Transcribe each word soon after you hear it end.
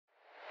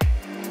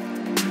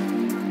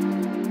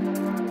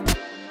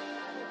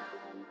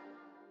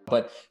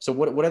But so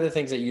what are the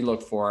things that you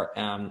look for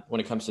when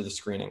it comes to the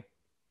screening?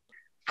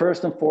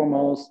 First and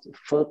foremost,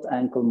 foot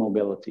ankle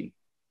mobility,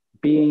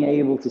 being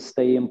able to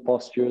stay in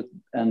posture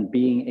and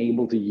being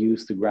able to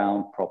use the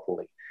ground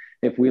properly.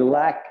 If we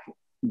lack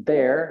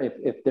there,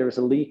 if there's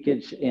a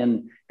leakage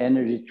in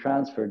energy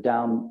transfer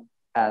down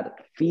at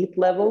feet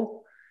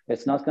level,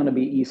 it's not going to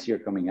be easier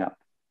coming up.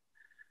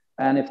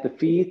 And if the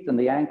feet and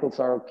the ankles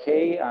are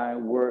okay, I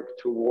work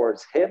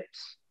towards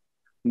hips,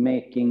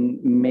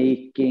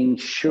 making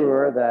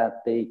sure that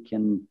they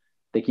can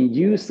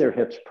use their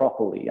hips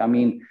properly. I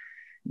mean,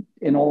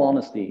 in all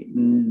honesty,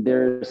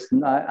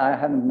 I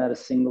haven't met a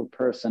single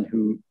person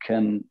who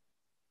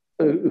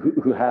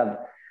have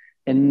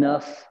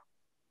enough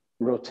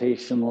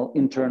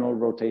internal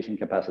rotation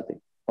capacity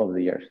over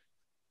the years.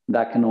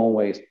 That can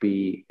always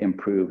be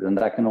improved and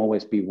that can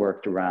always be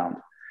worked around.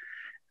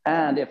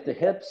 And if the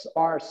hips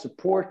are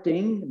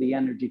supporting the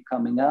energy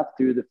coming up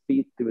through the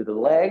feet, through the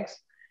legs,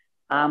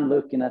 I'm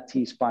looking at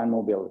T-spine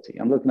mobility.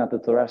 I'm looking at the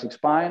thoracic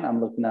spine. I'm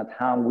looking at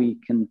how we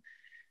can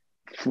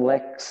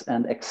flex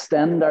and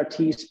extend our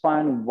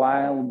T-spine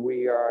while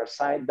we are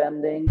side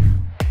bending.